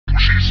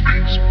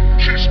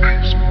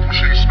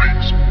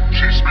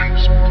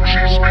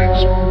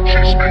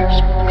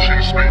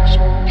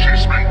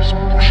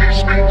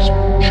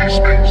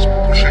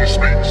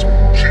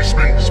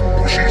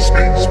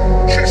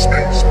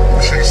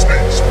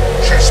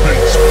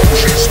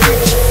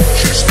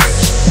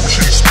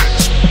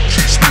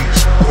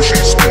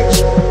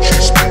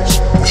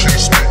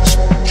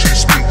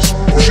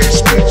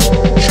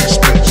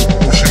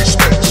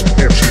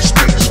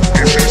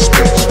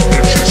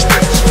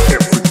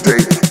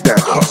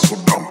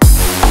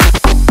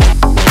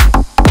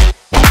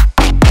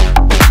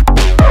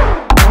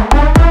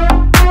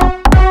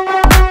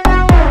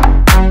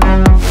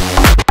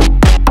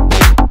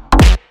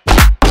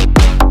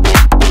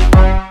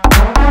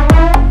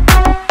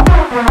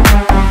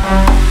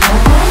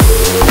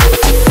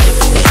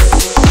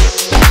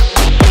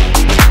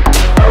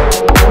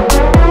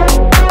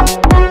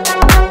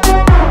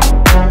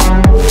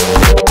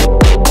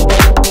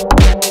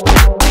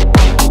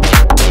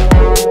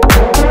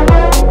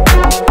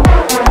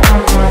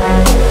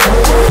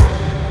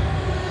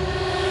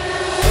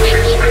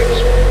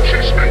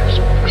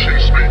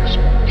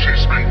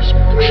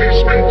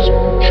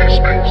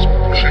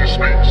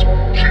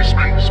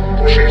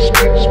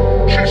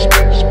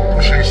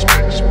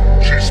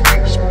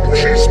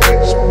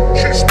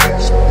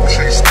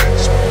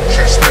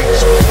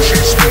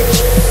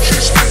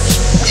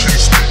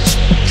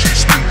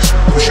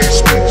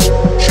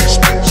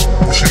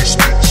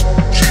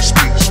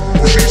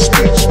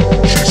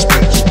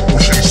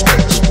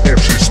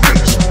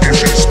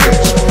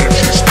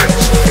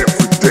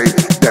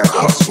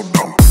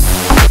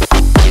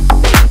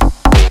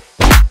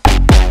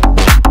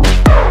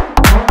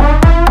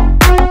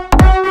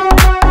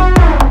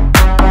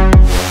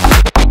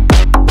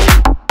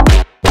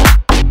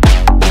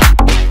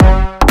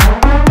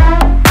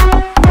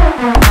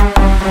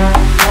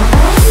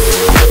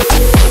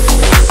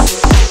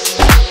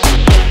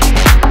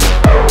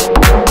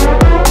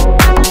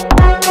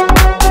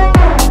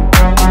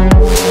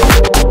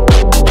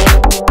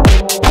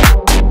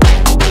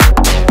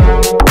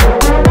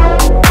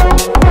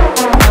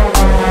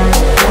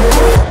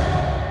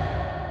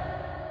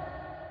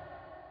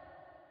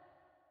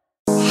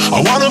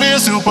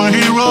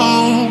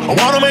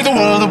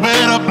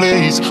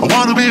place. I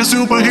wanna be a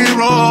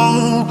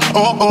superhero.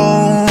 Oh,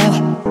 oh.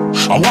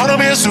 I wanna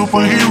be a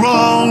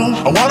superhero.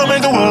 I wanna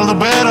make the world a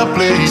better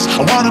place.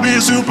 I wanna be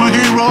a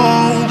superhero.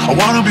 I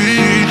wanna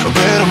be a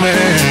better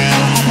man.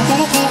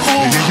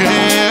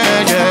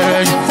 Yeah,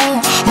 yeah, yeah.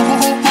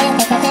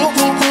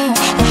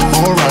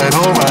 Alright,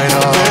 alright, a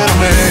better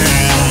man.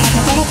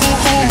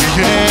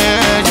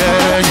 Yeah,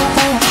 yeah, yeah.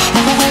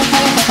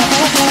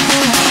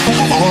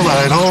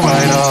 Alright,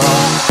 alright,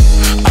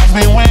 I've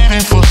been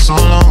waiting for so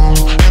long,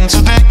 and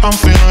today I'm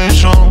feeling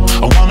strong.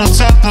 I wanna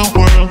tell the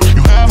world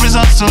you have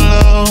results to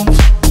love.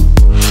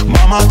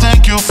 Mama,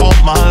 thank you for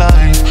my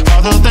life.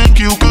 Father, thank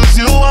you cause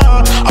you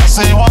are. I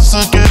say once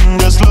again,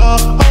 there's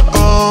love.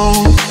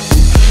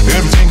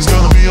 Everything's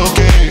gonna be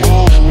okay.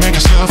 Make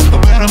yourself a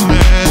better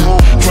man.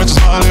 Try to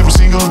smile every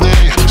single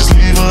day. Just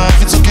live a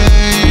life, it's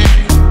okay.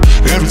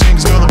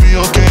 Everything's gonna be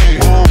okay.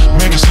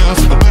 Make yourself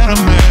a better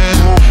man.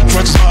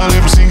 Try to smile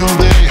every single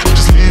day.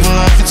 Just live a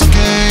life, it's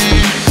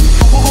okay.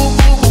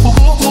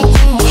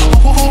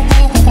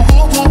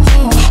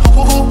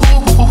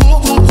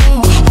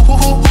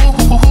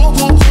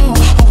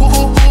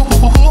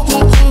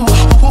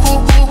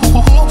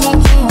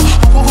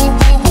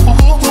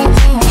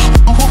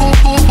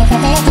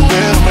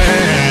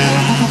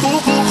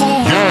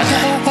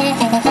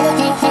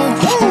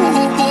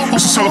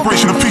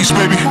 Celebration of peace,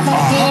 baby.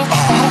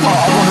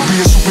 I wanna be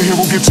a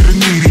superhero, give to the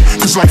needy.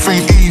 Cause life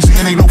ain't easy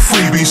and ain't no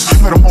freebies.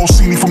 Let them all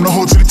see me from the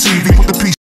hood to the TV. Put the peace